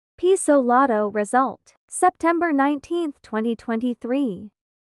Peso Lotto result, September 19, 2023.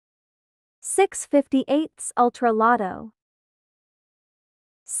 6/58 Ultra Lotto.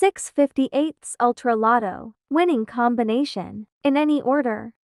 6/58 Ultra Lotto, winning combination, in any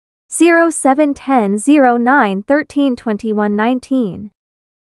order. 0, 7, 10, 0, 9, 13, 21, 19.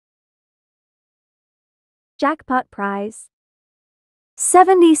 Jackpot prize,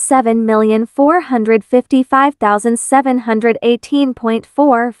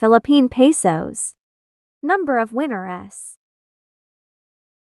 77,455,718.4 Philippine pesos. Number of winners.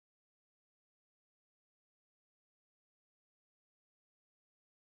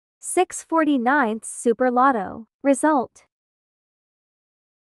 6/49 Super Lotto, result.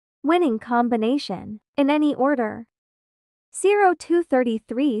 Winning combination, in any order. 0, 2,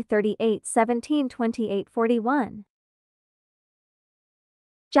 33, 38, 17, 28, 41.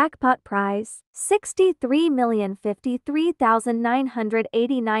 Jackpot prize,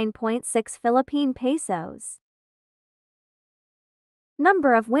 63,053,989.6 Philippine pesos.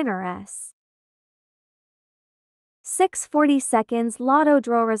 Number of winners. 6/40 Lotto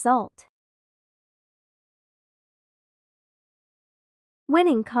draw result.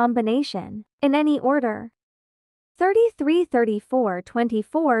 Winning combination, in any order. 33, 34,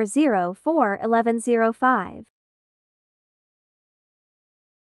 24, 04, 11, 05.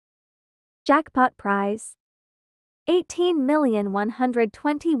 Jackpot prize,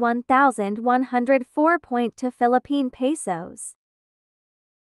 18,121,104.2 Philippine pesos.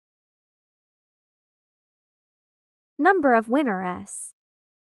 Number of winners.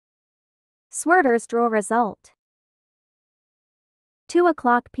 Swerters draw result.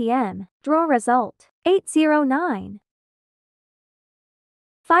 2:00 p.m. draw result, 809.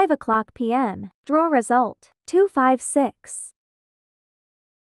 5:00 p.m. draw result, 256.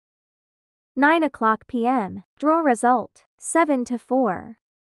 9:00 p.m. draw result, 7-4.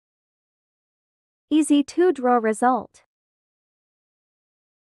 Easy 2 draw result.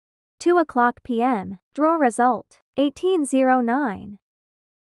 2:00 p.m. draw result, 1809.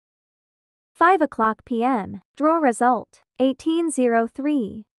 5:00 p.m. draw result,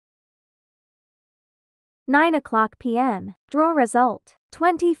 1803. 9:00 p.m. draw result,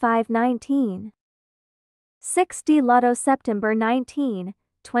 2519. 60 Lotto September 19,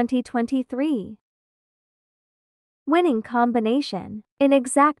 2023. Winning combination, in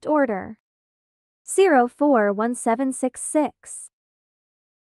exact order. 041766.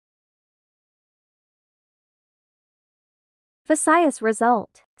 Visayas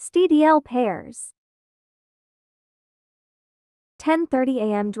result, STDL pairs. 10:30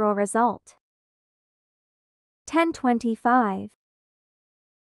 a.m. draw result. 10:25.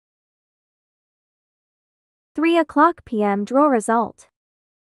 3:00 p.m. draw result.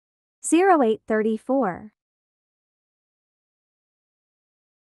 0834.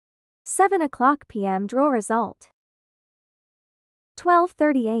 7:00 p.m. draw result.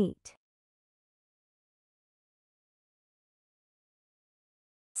 1238.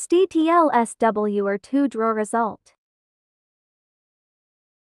 STTLSW or 2 draw result.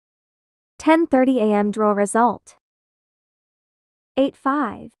 10:30 a.m. draw result.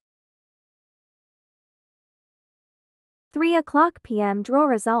 85. 3:00 p.m. draw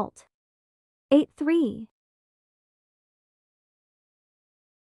result. 83.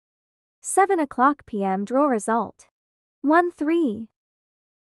 7:00 p.m. draw result. 13.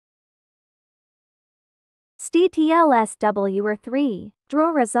 STTLSW or 3 draw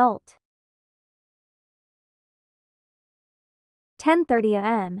result. 10:30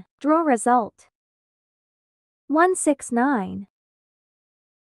 a.m. draw result. 169.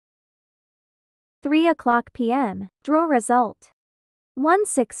 3:00 p.m. draw result.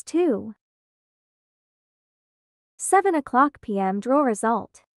 162. 7:00 p.m. draw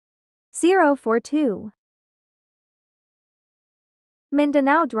result. 042.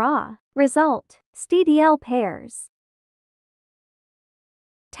 Mindanao draw result, STDL pairs.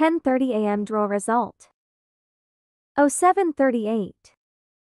 10:30 a.m. draw result. 0738.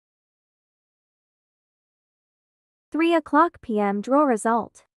 3:00 p.m. draw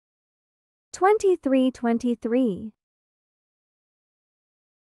result. 2323.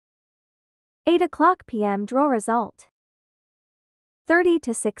 8:00 p.m. draw result.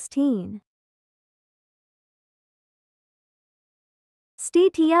 30-16.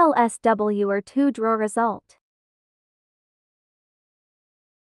 STTLSW or 2 draw result.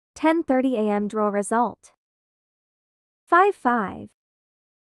 10:30 a.m. draw result. 55.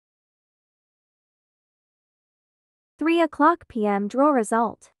 3:00 p.m. draw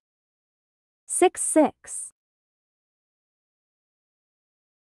result. 66.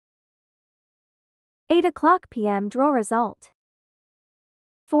 8:00 p.m. draw result.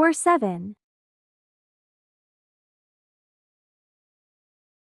 47.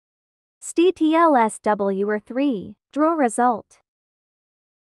 STTLSW or 3, draw result.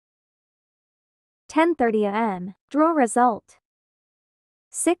 10:30 am, draw result.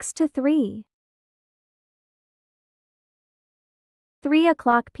 6 to 3. 3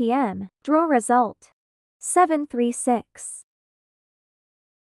 o'clock p.m., draw result. 736.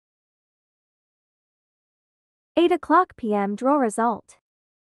 8 o'clock p.m. draw result.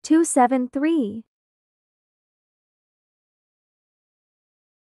 273.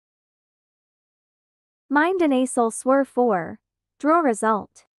 9 and Asol Swir 4, draw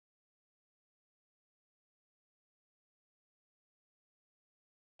result.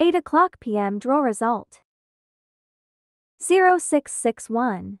 8 o'clock p.m. draw result.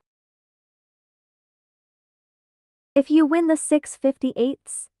 0661. If you win the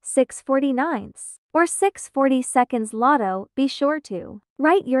 658s, 649s, or 642s Lotto, be sure to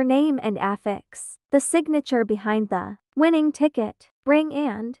write your name and affix, the signature behind the winning ticket, bring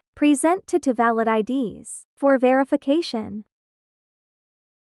and present to valid IDs for verification.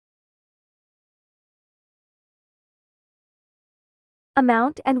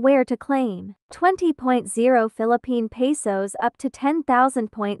 Amount and where to claim: 20.0 Philippine pesos up to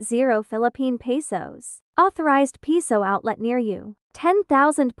 10,000.0 Philippine pesos. Authorized peso outlet near you: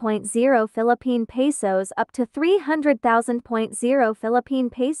 10,000.0 Philippine pesos up to 300,000.0 Philippine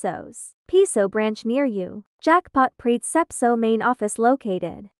pesos. Peso branch near you. Jackpot Pritsepso main office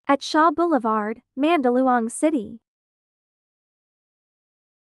located at Shaw Boulevard, Mandaluyong City.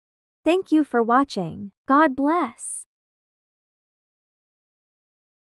 Thank you for watching. God bless.